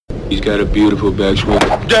He's got a beautiful backswing.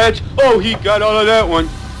 Oh, he got all of that one.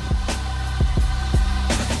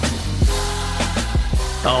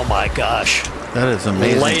 Oh my gosh. That is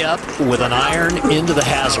amazing. Layup with an iron into the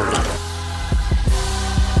hazard.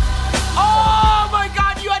 Oh my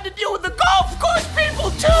God, you had to deal with the golf course people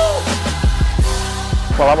too!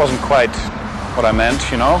 Well, that wasn't quite what I meant,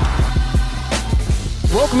 you know.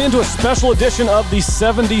 Welcome into a special edition of the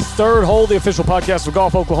 73rd hole, the official podcast of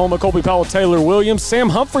Golf Oklahoma. Colby Powell, Taylor Williams. Sam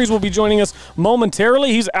Humphreys will be joining us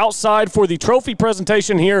momentarily. He's outside for the trophy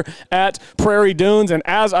presentation here at Prairie Dunes. And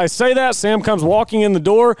as I say that, Sam comes walking in the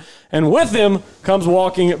door, and with him comes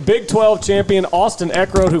walking Big 12 champion Austin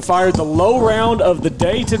Eckroat, who fired the low round of the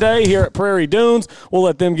day today here at Prairie Dunes. We'll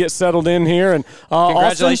let them get settled in here. And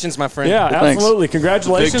congratulations, Austin, my friend. Yeah, absolutely.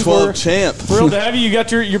 Congratulations. Big 12 champ. Thrilled to have you. You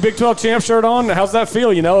got your Big 12 champ shirt on. How's that feel?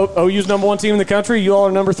 You know, OU's number one team in the country. You all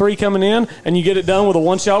are number 3 coming in, and you get it done with a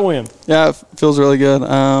one-shot win. Yeah, it feels really good.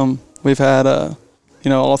 We've had,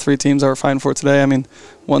 all 3 teams that we're fighting for today. I mean,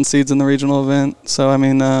 1 seed's in the regional event. So, I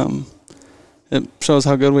mean, it shows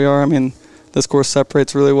how good we are. I mean, this course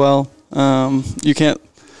separates really well. You can't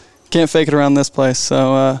fake it around this place.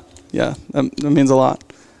 So, that means a lot.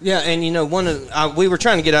 Yeah, and we were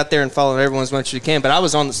trying to get out there and follow everyone as much as we can, but I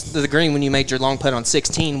was on the green when you made your long putt on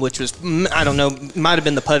 16, which was, I don't know, might have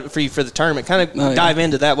been the putt for you for the tournament. Kind of dive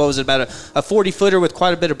into that. What was it, about a 40-footer with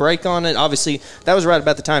quite a bit of break on it? Obviously, that was right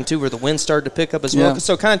about the time, too, where the wind started to pick up as well.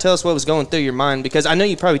 So kind of tell us what was going through your mind, because I know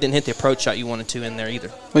you probably didn't hit the approach shot you wanted to in there either.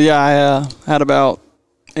 Well, yeah, I had about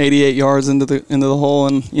 88 yards into the hole,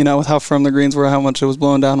 and, with how firm the greens were, how much it was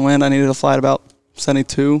blowing downwind, I needed to fly at about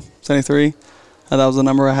 72, 73. That was the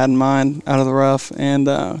number I had in mind out of the rough, and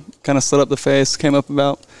kind of slid up the face, came up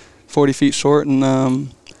about 40 feet short, and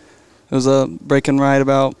it was a breaking right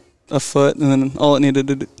about a foot, and then all it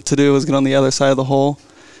needed to do was get on the other side of the hole,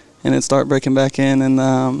 and it start breaking back in, and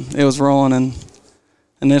it was rolling, and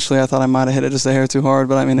initially I thought I might have hit it just a hair too hard,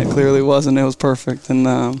 but I mean it clearly wasn't. It was perfect, and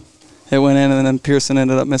it went in, and then Pearson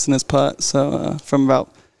ended up missing his putt, so from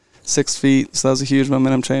about 6 feet, so that was a huge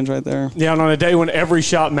momentum change right there. Yeah, and on a day when every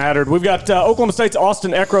shot mattered. We've got Oklahoma State's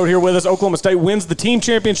Austin Eckroat here with us. Oklahoma State wins the team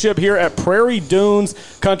championship here at Prairie Dunes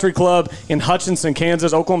Country Club in Hutchinson,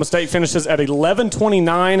 Kansas. Oklahoma State finishes at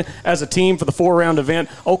 11:29 as a team for the 4-round event.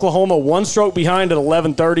 Oklahoma 1 stroke behind at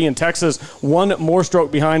 11:30, and Texas 1 more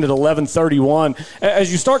stroke behind at 11:31.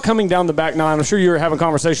 As you start coming down the back nine, I'm sure you're having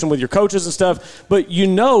conversation with your coaches and stuff, but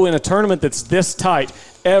in a tournament that's this tight,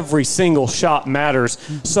 every single shot matters.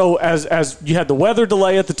 So as you had the weather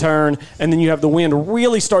delay at the turn, and then you have the wind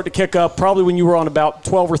really start to kick up, probably when you were on about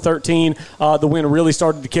 12 or 13, the wind really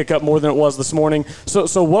started to kick up more than it was this morning.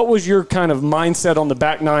 So what was your kind of mindset on the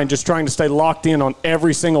back nine, just trying to stay locked in on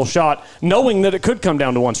every single shot, knowing that it could come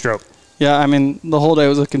down to 1 stroke? Yeah, I mean, the whole day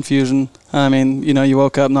was a confusion. I mean, you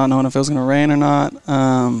woke up not knowing if it was going to rain or not.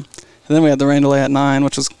 And then we had the rain delay at 9,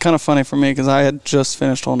 which was kind of funny for me because I had just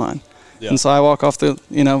finished hole 9. Yeah. And so I walk off blows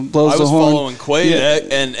the horn. I was following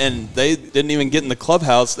Quaid, and they didn't even get in the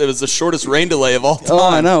clubhouse. It was the shortest rain delay of all time. Oh,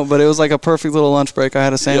 I know, but it was like a perfect little lunch break. I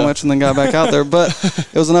had a sandwich and then got back out there. But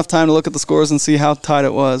it was enough time to look at the scores and see how tight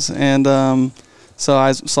it was. And so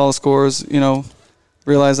I saw the scores,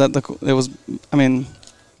 realized that it was,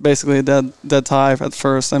 basically a dead tie at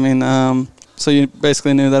first. So you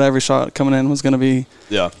basically knew that every shot coming in was going to be,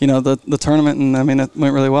 the tournament, and, it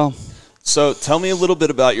went really well. So tell me a little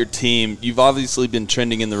bit about your team. You've obviously been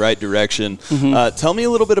trending in the right direction. Mm-hmm. Tell me a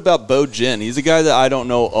little bit about Bo Ginn. He's a guy that I don't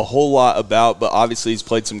know a whole lot about, but obviously he's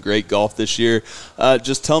played some great golf this year.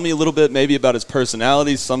 Just tell me a little bit maybe about his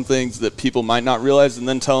personality, some things that people might not realize, and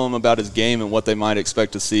then tell them about his game and what they might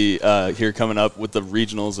expect to see here coming up with the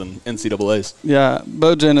regionals and NCAAs. Yeah,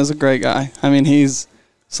 Bo Ginn is a great guy. He's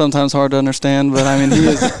sometimes hard to understand, but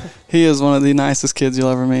he is one of the nicest kids you'll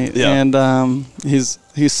ever meet. Yeah. And he's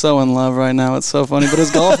so in love right now. It's so funny. But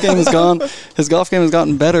his golf game has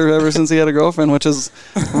gotten better ever since he had a girlfriend, which is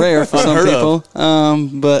rare for some people.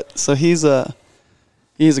 But so he's a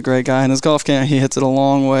great guy, and his golf game, he hits it a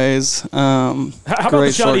long ways. How about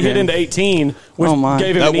the shot he hit into 18, which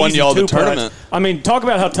gave him that an won easy y'all the 2-putt? tournament. Talk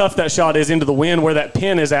about how tough that shot is into the wind, where that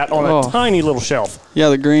pin is at on a tiny little shelf. Yeah,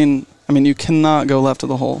 the green. You cannot go left of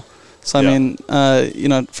the hole. So, for him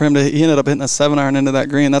he ended up hitting a 7-iron into that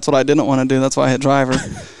green. That's what I didn't want to do. That's why I hit driver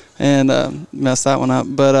and messed that one up.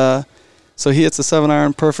 But so he hits a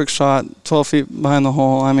 7-iron, perfect shot, 12 feet behind the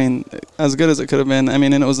hole. As good as it could have been.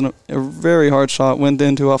 And it was a very hard shot, went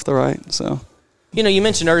into off the right. So. You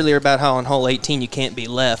mentioned earlier about how on hole 18 you can't be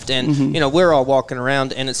left, and we're all walking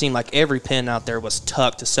around, and it seemed like every pin out there was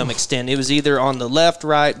tucked to some extent. It was either on the left,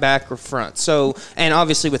 right, back, or front. So, and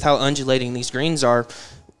obviously with how undulating these greens are,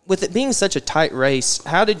 with it being such a tight race,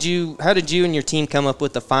 how did you and your team come up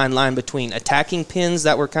with the fine line between attacking pins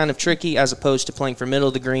that were kind of tricky as opposed to playing for middle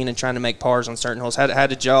of the green and trying to make pars on certain holes? How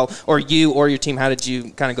did y'all, or you or your team, how did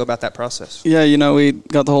you kind of go about that process? Yeah, we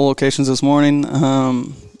got the whole locations this morning.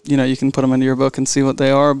 You can put them into your book and see what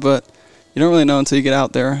they are, but you don't really know until you get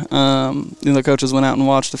out there. The coaches went out and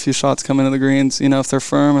watched a few shots come into the greens. If they're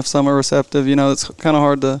firm, if some are receptive, it's kind of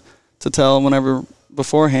hard to tell whenever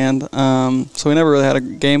beforehand. So we never really had a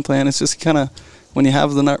game plan. It's just kind of when you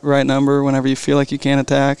have the right number, whenever you feel like you can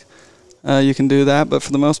attack, you can do that. But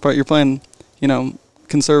for the most part, you're playing,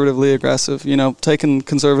 conservatively aggressive, taking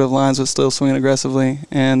conservative lines but still swinging aggressively.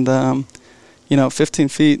 And, 15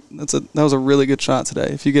 feet, that was a really good shot today.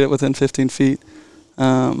 If you get it within 15 feet,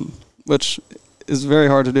 which is very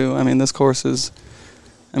hard to do. This course is,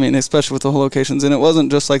 especially with the whole locations. And it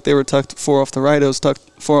wasn't just like they were tucked 4 off the right. It was tucked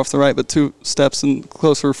 4 off the right, but 2 steps and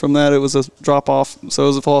closer from that, it was a drop off. So it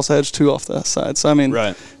was a false edge, 2 off that side. So,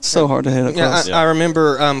 right. It's so hard to hit across. I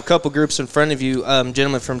remember a couple groups in front of you,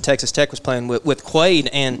 gentleman from Texas Tech was playing with Quaid,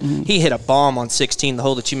 and he hit a bomb on 16, the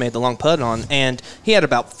hole that you made the long putt on. And he had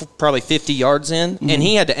about probably 50 yards in, and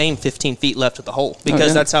he had to aim 15 feet left of the hole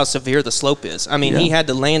because that's how severe the slope is. He had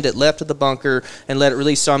to land it left of the bunker and let it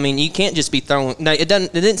release. So, you can't just be throwing. Now, it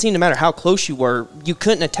didn't seem to matter how close you were. You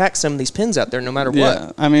couldn't attack some of these pins out there no matter what.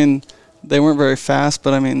 They weren't very fast,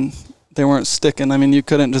 but, they weren't sticking. You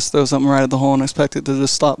couldn't just throw something right at the hole and expect it to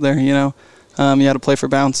just stop there, You had to play for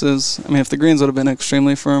bounces. If the greens would have been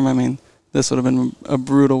extremely firm, this would have been a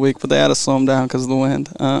brutal week, but they had to slow them down because of the wind.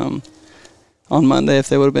 On Monday, if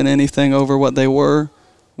they would have been anything over what they were,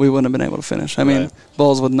 we wouldn't have been able to finish.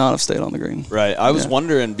 Balls would not have stayed on the green. Right. I was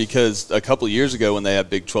wondering because a couple of years ago when they had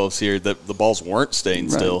Big 12s here, the balls weren't staying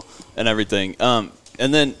still and everything. And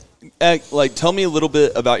then, tell me a little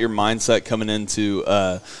bit about your mindset coming into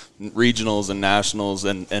regionals and nationals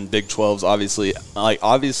and Big 12s.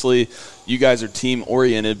 Obviously, you guys are team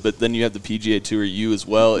oriented, but then you have the PGA Tour U as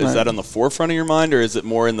well. Is that on the forefront of your mind, or is it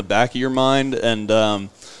more in the back of your mind? And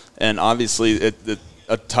obviously,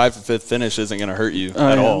 a tie for 5th finish isn't going to hurt you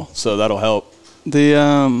at all, so that'll help.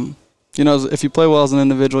 If you play well as an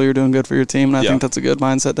individual, you're doing good for your team, and I think that's a good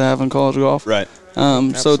mindset to have in college golf. Right.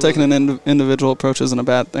 So taking an individual approach isn't a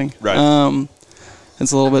bad thing. Right.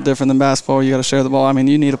 It's a little bit different than basketball. You got to share the ball.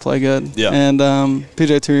 You need to play good. Yeah. And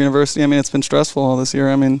PGA Tour University, it's been stressful all this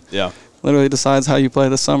year. Literally decides how you play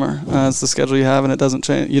this summer. It's the schedule you have, and it doesn't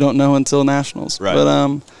change. You don't know until nationals. Right. But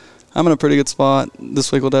I'm in a pretty good spot.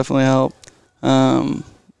 This week will definitely help.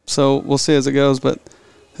 So we'll see as it goes, but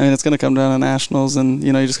it's going to come down to nationals, and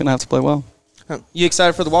you're just going to have to play well. You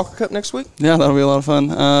excited for the Walker Cup next week? Yeah, that'll be a lot of fun.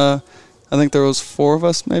 I think there was 4 of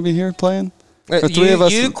us maybe here playing, or 3 of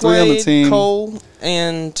us, you, 3 on the team. Cole,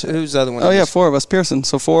 and who's the other one? Oh yeah, 4 of us. Pearson.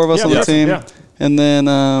 So 4 of us on the team, and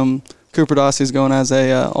then Cooper Dossie's going as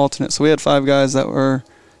a alternate. So we had 5 guys that were,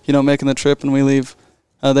 making the trip, and we leave.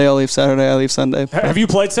 They all leave Saturday. I leave Sunday. Have you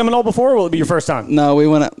played Seminole before, or will it be your first time? No, we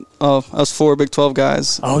went out. Us 4 Big 12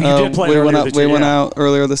 guys. Oh, you did play earlier this year. We went out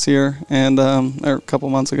earlier this year, and or a couple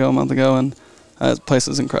months ago, a month ago, and this place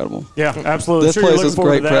is incredible. Yeah, absolutely. This place is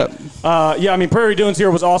great prep. Prairie Dunes here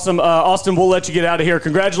was awesome. Austin, we'll let you get out of here.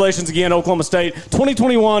 Congratulations again, Oklahoma State,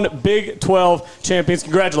 2021 Big 12 champions.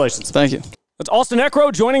 Congratulations. Thank you. It's Austin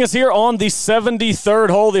Eckroat joining us here on the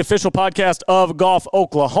 73rd hole, the official podcast of Golf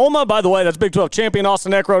Oklahoma. By the way, that's Big 12 champion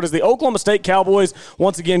Austin Eckroat as the Oklahoma State Cowboys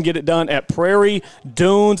once again get it done at Prairie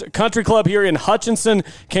Dunes Country Club here in Hutchinson,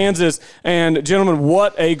 Kansas. And, gentlemen,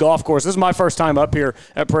 what a golf course. This is my first time up here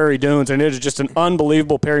at Prairie Dunes, and it is just an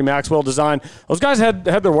unbelievable Perry Maxwell design. Those guys had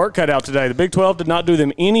their work cut out today. The Big 12 did not do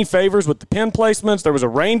them any favors with the pin placements. There was a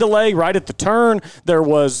rain delay right at the turn. There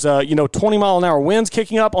was, 20-mile-an-hour winds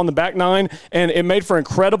kicking up on the back 9. And it made for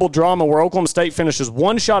incredible drama where Oklahoma State finishes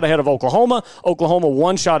 1 shot ahead of Oklahoma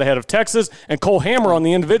 1 shot ahead of Texas, and Cole Hammer on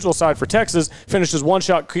the individual side for Texas finishes 1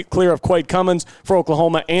 shot clear of Quaid Cummins for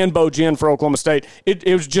Oklahoma and Bo Ginn for Oklahoma State.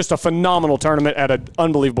 It was just a phenomenal tournament at an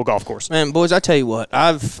unbelievable golf course. Man, boys, I tell you what,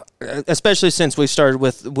 especially since we started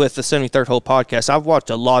with the 73rd hole podcast, I've watched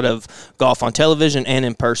a lot of golf on television and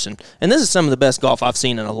in person, and this is some of the best golf I've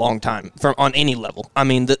seen in a long time on any level.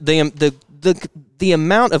 The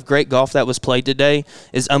amount of great golf that was played today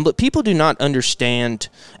is people do not understand,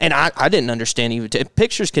 and I didn't understand even.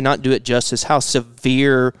 Pictures cannot do it justice how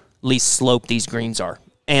severely sloped these greens are.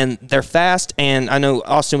 and they're fast. And I know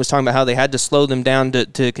Austin was talking about how they had to slow them down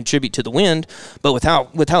to contribute to the wind, but with how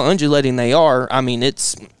undulating they are, I mean,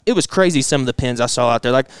 it was crazy some of the pins I saw out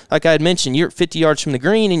there. Like I had mentioned, you're 50 yards from the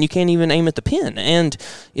green and you can't even aim at the pin. And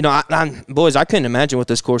boys, I couldn't imagine what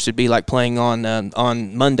this course would be like playing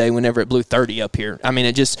on Monday whenever it blew 30 up here. I mean,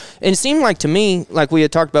 it seemed like to me, like we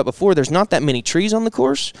had talked about before, there's not that many trees on the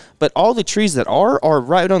course, but all the trees that are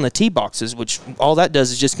right on the tee boxes, which all that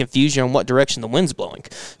does is just confuse you on what direction the wind's blowing.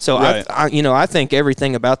 So right. I think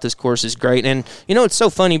everything about this course is great. And it's so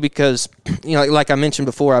funny because like I mentioned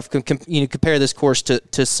before, I've compare this course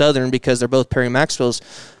to Southern because they're both Perry Maxwell's,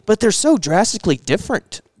 but they're so drastically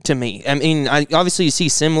different to me. I mean, obviously you see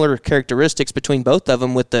similar characteristics between both of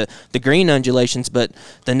them with the green undulations, but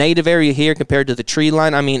the native area here compared to the tree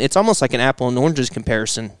line, I mean, it's almost like an apple and oranges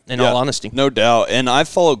comparison, in all honesty. No doubt. And I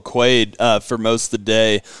followed Quade for most of the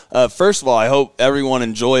day. First of all, I hope everyone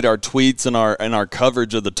enjoyed our tweets and our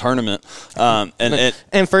coverage of the tournament.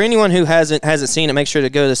 And for anyone who hasn't seen it, make sure to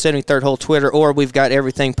go to the 73rd Hole Twitter, or we've got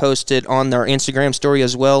everything posted on our Instagram story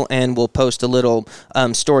as well, and we'll post a little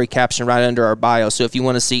story caption right under our bio. So if you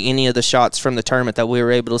want to see any of the shots from the tournament that we were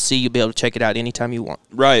able to see, you'll be able to check it out anytime you want.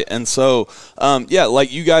 Right. And so,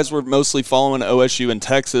 like you guys were mostly following OSU and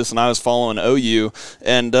Texas, and I was following OU.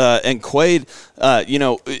 And Quade,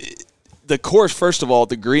 the course, first of all,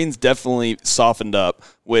 the greens definitely softened up,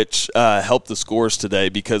 which helped the scores today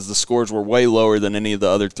because the scores were way lower than any of the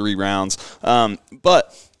other 3 rounds.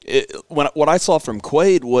 But what I saw from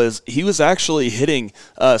Quade was he was actually hitting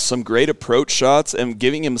some great approach shots and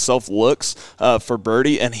giving himself looks for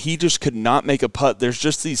birdie, and he just could not make a putt. There's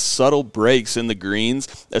just these subtle breaks in the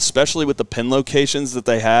greens, especially with the pin locations that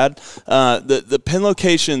they had. The pin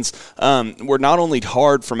locations were not only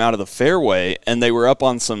hard from out of the fairway, and they were up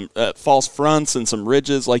on some false fronts and some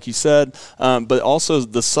ridges, like you said, but also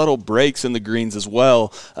the subtle breaks in the greens as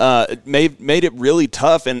well made it really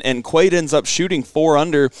tough. And Quade ends up shooting 4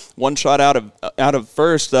 under, one shot out of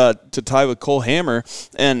first to tie with Cole Hammer,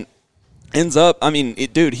 and ends up, I mean,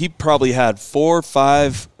 he probably had 4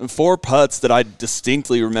 putts that I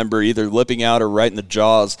distinctly remember either lipping out or right in the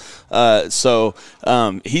jaws. So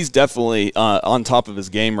he's definitely on top of his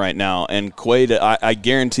game right now. And Quade, I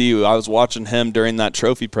guarantee you, I was watching him during that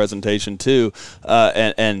trophy presentation too,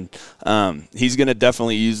 and he's going to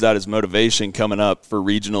definitely use that as motivation coming up for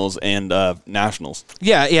regionals and nationals.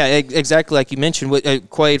 Yeah, exactly like you mentioned.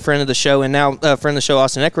 Quade, friend of the show, and now friend of the show,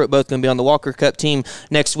 Austin Eckroat, both going to be on the Walker Cup team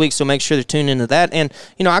next week, so make sure to tune into that. And,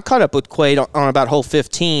 I caught up with Quade on about hole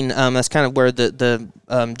 15. That's kind of where the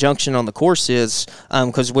junction on the course is,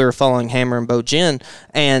 because we were following Hammer and Bo Jin.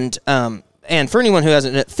 And for anyone who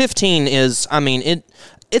hasn't, 15 is, I mean,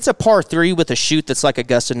 it's a par 3 with a shoot that's like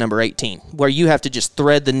Augusta number 18, where you have to just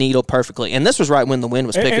thread the needle perfectly. And this was right when the wind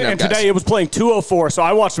was picking up, and today it was playing 204, so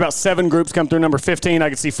I watched about 7 groups come through number 15. I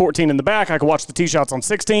could see 14 in the back. I could watch the tee shots on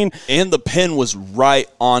 16. And the pin was right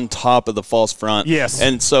on top of the false front. Yes.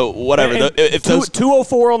 And so, whatever. If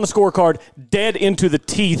 204 on the scorecard, dead into the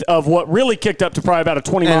teeth of what really kicked up to probably about a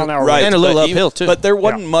 20-mile-an-hour right, wind. And a little uphill, too. But there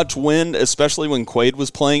wasn't much wind, especially when Quade was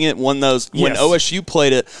playing it. When OSU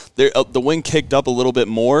played it, the wind kicked up a little bit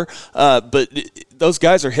more. But those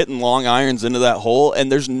guys are hitting long irons into that hole,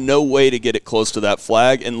 and there's no way to get it close to that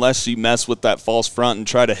flag unless you mess with that false front and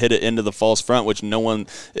try to hit it into the false front, which no one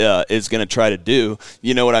is going to try to do.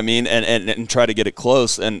 You know what I mean? And try to get it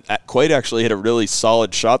close. And Quade actually hit a really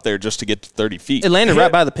solid shot there just to get to 30 feet. It landed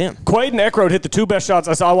right by the pin. Quade and Eckroat hit the 2 best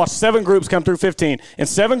shots. I watched 7 groups come through 15. In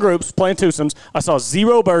 7 groups playing twosomes, I saw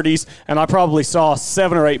 0 birdies, and I probably saw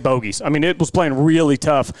 7 or 8 bogeys. I mean, it was playing really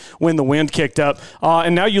tough when the wind kicked up.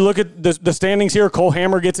 And now you look at the standings here. Cole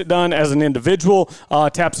Hammer gets it done as an individual,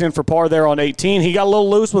 taps in for par there on 18. He got a little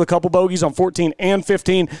loose with a couple bogeys on 14 and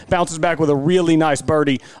 15, bounces back with a really nice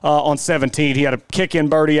birdie on 17. He had a kick-in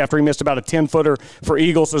birdie after he missed about a 10-footer for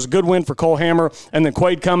Eagle, so it's a good win for Cole Hammer. And then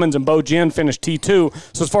Quade Cummins and Bo Jin finished T2.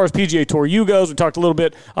 So as far as PGA Tour U goes, we talked a little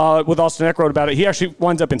bit with Austin Eckroat about it. He actually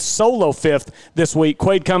winds up in solo 5th this week.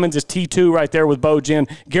 Quade Cummins is T2 right there with Bo Jin.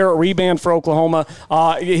 Garrett Reband for Oklahoma.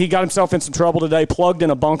 He got himself in some trouble today, plugged in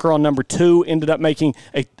a bunker on number 2, ended up making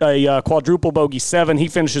a quadruple bogey 7. He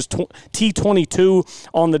finishes T22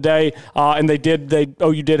 on the day, and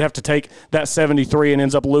OU did have to take that 73 and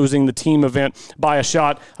ends up losing the team event by a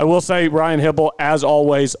shot. I will say Ryan Hibble, as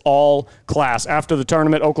always, all class. After the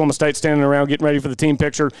tournament, Oklahoma State standing around getting ready for the team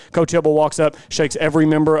picture. Coach Hibble walks up, shakes every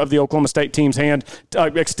member of the Oklahoma State team's hand,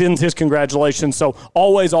 extends his congratulations. So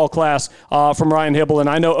always all class from Ryan Hibble, and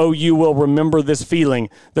I know OU will remember this feeling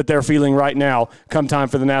that they're feeling right now come time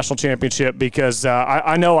for the national championship, because because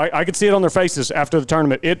I know I could see it on their faces after the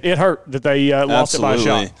tournament. It hurt that they lost it by a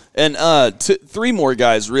shot. And three more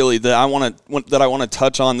guys really that I want to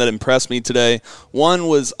touch on that impressed me today. One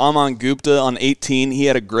was Aman Gupta on 18. He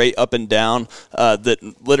had a great up and down that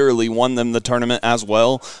literally won them the tournament as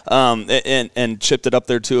well, and chipped it up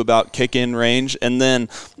there to about kick-in range. And then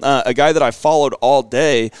a guy that I followed all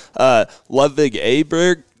day, Ludvig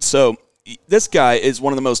Aberg. So this guy is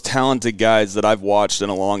one of the most talented guys that I've watched in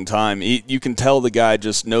a long time. You can tell the guy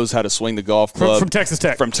just knows how to swing the golf club. From Texas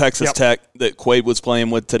Tech. From Texas Tech that Quaid was playing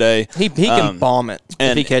with today. He can bomb it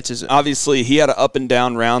if he catches it. Obviously, he had an up and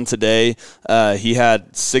down round today. He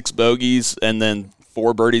had 6 bogeys and then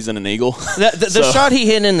 4 birdies and an eagle. The shot he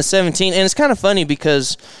hit in the 17, and it's kind of funny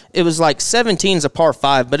because it was like 17 is a par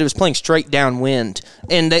 5, but it was playing straight downwind,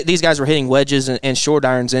 and these guys were hitting wedges and short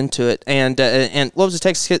irons into it. And what was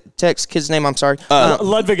the Texas kid's name? I'm sorry,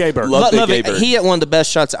 Ludvig Aberg. Ludvig Aberg. He hit one of the best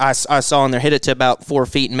shots I saw in there. Hit it to about 4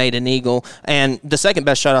 feet and made an eagle. And the second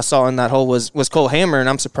best shot I saw in that hole was Cole Hammer, and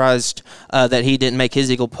I'm surprised that he didn't make his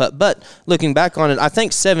eagle putt. But looking back on it, I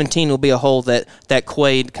think 17 will be a hole that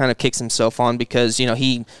Quaid kind of kicks himself on because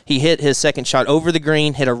he hit his second shot over the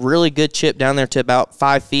green, hit a really good chip down there to about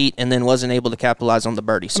 5 feet, and then wasn't able to capitalize on the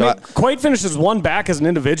birdie. So Quaid finishes one back as an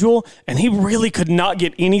individual, and he really could not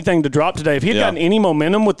get anything to drop today. If he had gotten any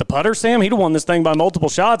momentum with the putter, Sam, he'd have won this thing by multiple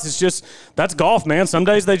shots. It's just that's golf, man. Some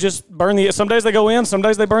days they just some days they go in, some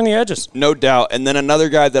days they burn the edges. No doubt. And then another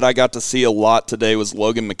guy that I got to see a lot today was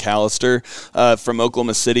Logan McAllister from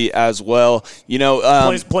Oklahoma City as well.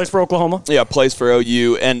 Plays for Oklahoma. Yeah, plays for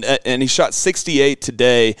OU, and he shot 68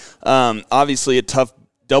 today. Obviously a tough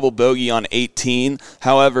double bogey on 18.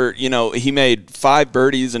 However, he made 5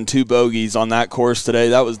 birdies and 2 bogeys on that course today.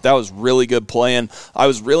 That was really good playing. I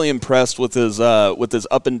was really impressed with his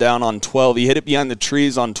up and down on 12. He hit it behind the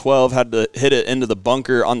trees on 12, had to hit it into the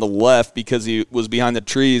bunker on the left because he was behind the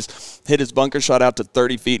trees. Hit his bunker shot out to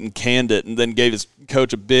 30 feet and canned it, and then gave his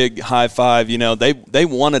coach a big high five. They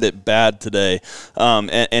wanted it bad today,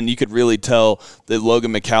 and you could really tell that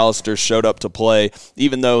Logan McAllister showed up to play.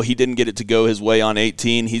 Even though he didn't get it to go his way on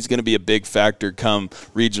 18, he's going to be a big factor come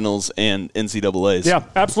regionals and NCAAs. Yeah,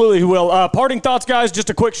 absolutely he will. Parting thoughts, guys. Just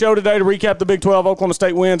a quick show today to recap the Big 12. Oklahoma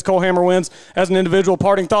State wins. Cole Hammer wins as an individual.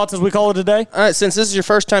 Parting thoughts as we call it today. All right, since this is your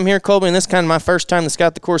first time here, Colby, and this is kind of my first time to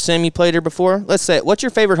scout the course sim, you played here before. Let's say it. What's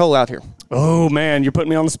your favorite hole out here? Oh, man, you're putting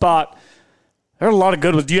me on the spot. There are a lot of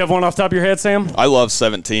good ones. Do you have one off the top of your head, Sam? I love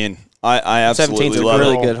 17. I absolutely love it. 17's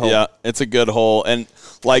a really good hole. Yeah, it's a good hole. And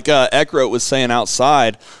like Eckroat was saying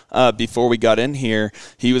outside before we got in here,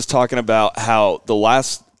 he was talking about how the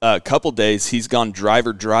last couple days he's gone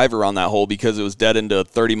driver on that hole because it was dead into a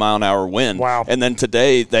 30-mile-an-hour wind. Wow. And then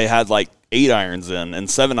today they had like 8 irons in and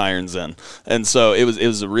 7 irons in, and so it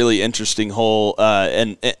was a really interesting hole,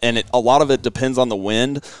 and a lot of it depends on the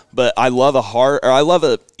wind. But I love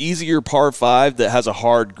a easier par 5 that has a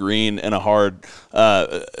hard green and a hard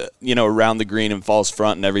around the green and false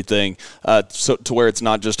front and everything, so to where it's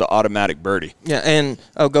not just an automatic birdie. Yeah, and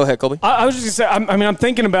go ahead, Colby. I was just gonna say, I'm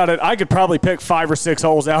thinking about it. I could probably pick 5 or 6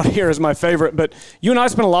 holes out here as my favorite, but you and I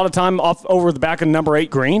spent a lot of time off over the back of number 8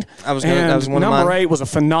 green. That was one of mine. Number 8 was a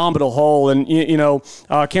phenomenal hole. And,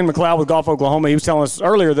 Ken McLeod with Golf Oklahoma, he was telling us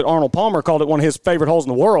earlier that Arnold Palmer called it one of his favorite holes in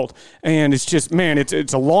the world. And it's just, man,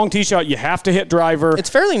 it's a long tee shot. You have to hit driver.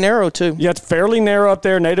 It's fairly narrow, too. Yeah, it's fairly narrow up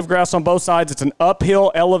there. Native grass on both sides. It's an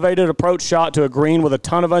uphill, elevated approach shot to a green with a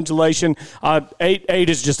ton of undulation. 8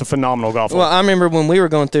 is just a phenomenal golf hole. Well, I remember when we were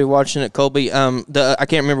going through watching it, Colby, I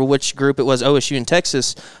can't remember which group it was, OSU in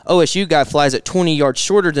Texas. OSU guy flies at 20 yards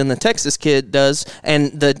shorter than the Texas kid does,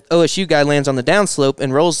 and the OSU guy lands on the downslope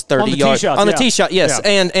and rolls 30 yards. On the tee shot, yes.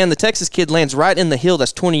 Yeah. And the Texas kid lands right in the hill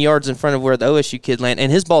that's 20 yards in front of where the OSU kid landed,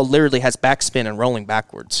 and his ball literally has backspin and rolling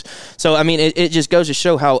backwards. So, I mean, it just goes to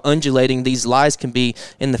show how undulating these lies can be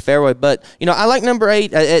in the fairway. But, I like number 8.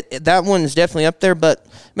 That one is definitely up there. But,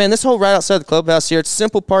 man, this hole right outside the clubhouse here, it's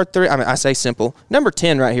simple par 3. I mean, I say simple. Number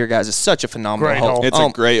 10 right here, guys, is such a phenomenal hole. It's a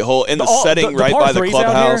great hole. And the setting right by the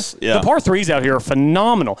clubhouse. The par 3s out here are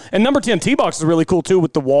phenomenal. And number 10 tee box is really cool, too,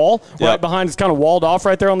 with the wall right behind. It's kind of walled off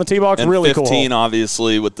right there on the tee box. And really 15, cool.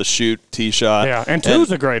 Obviously, with the shoot tee shot. Yeah, and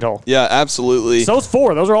 2's a great hole. Yeah, absolutely. So's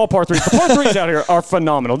 4. Those are all par 3s. The par 3s out here are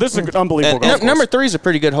phenomenal. This is an unbelievable golf course. Number 3 is a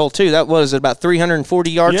pretty good hole, too. That was about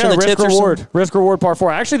 340 yards from the tips or something? Risk-reward par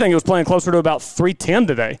 4. I actually think it was playing closer to about 310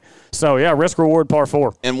 today. So, yeah, risk-reward par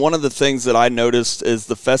 4. And one of the things that I noticed is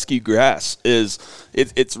the fescue grass is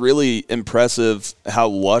it's really impressive how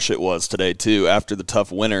lush it was today, too, after the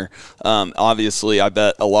tough winter. Obviously, I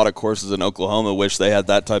bet a lot of courses in Oklahoma wish they had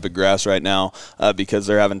that type of grass grass right now because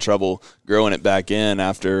they're having trouble growing it back in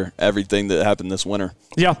after everything that happened this winter.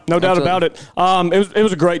 Yeah, no doubt about it. It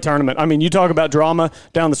was a great tournament. I mean, you talk about drama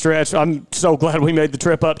down the stretch. I'm so glad we made the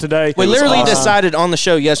trip up today. We literally decided on the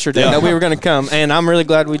show yesterday that we were going to come, and I'm really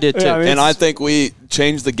glad we did too. Yeah, I mean, and I think we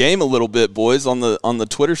changed the game a little bit, boys, on the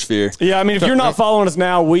Twitter sphere. Yeah, I mean, if you're not following us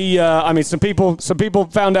now, some people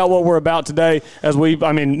found out what we're about today.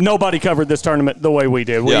 Nobody covered this tournament the way we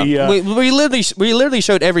did. Yeah. We literally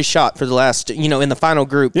showed every shot for the last, in the final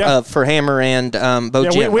group for Hammer and Bo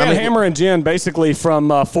Jin. We had Hammer and Jen basically from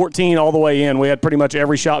 14 all the way in. We had pretty much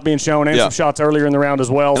every shot being shown and some shots earlier in the round as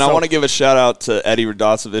well. And I want to give a shout out to Eddie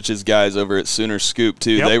Radosevich's guys over at Sooner Scoop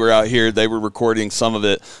too. Yep. They were out here. They were recording some of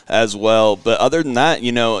it as well. But other than that,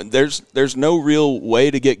 there's no real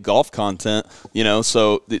way to get golf content.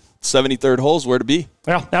 So the 73rd hole is where to be.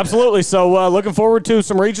 Yeah, absolutely. So looking forward to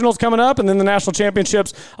some regionals coming up, and then the national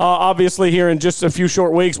championships, obviously, here in just a few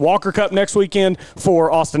short weeks. Walker Cup next weekend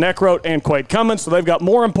for Austin Eckroat and Quade Cummins. So they've got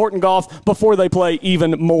more important golf before they play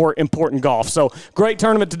even more important golf. So great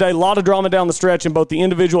tournament today. A lot of drama down the stretch in both the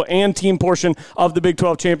individual and team portion of the Big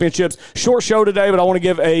 12 championships. Short show today, but I want to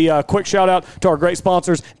give a quick shout-out to our great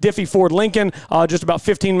sponsors, Diffie Ford Lincoln, just about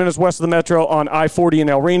 15 minutes west of the Metro on I-40 in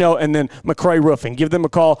El Reno, and then McCrae Roofing. Give them a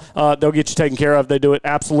call. They'll get you taken care of. They do it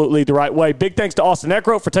absolutely the right way. Big thanks to Austin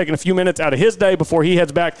Eckroat for taking a few minutes out of his day before he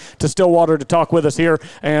heads back to Stillwater to talk with us here.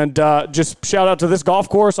 And just shout out to this golf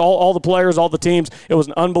course, all the players, all the teams. It was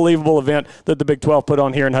an unbelievable event that the Big 12 put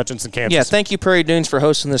on here in Hutchinson, Kansas. Yeah, thank you, Prairie Dunes, for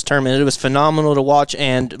hosting this tournament. It was phenomenal to watch.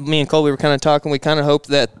 And me and Cole, we were kind of talking. We kind of hope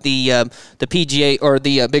that the PGA or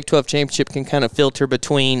the Big 12 championship can kind of filter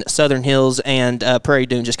between Southern Hills and Prairie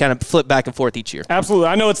Dunes, just kind of flip back and forth each year. Absolutely.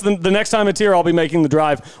 I know it's the next time it's here, I'll be making the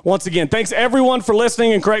drive once again. Thanks, everyone, for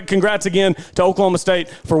listening, and congrats again to Oklahoma State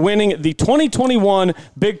for winning the 2021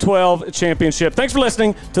 Big 12 championship. Thanks for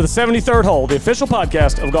listening to the 73rd Hole, the official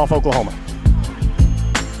podcast of Golf Oklahoma.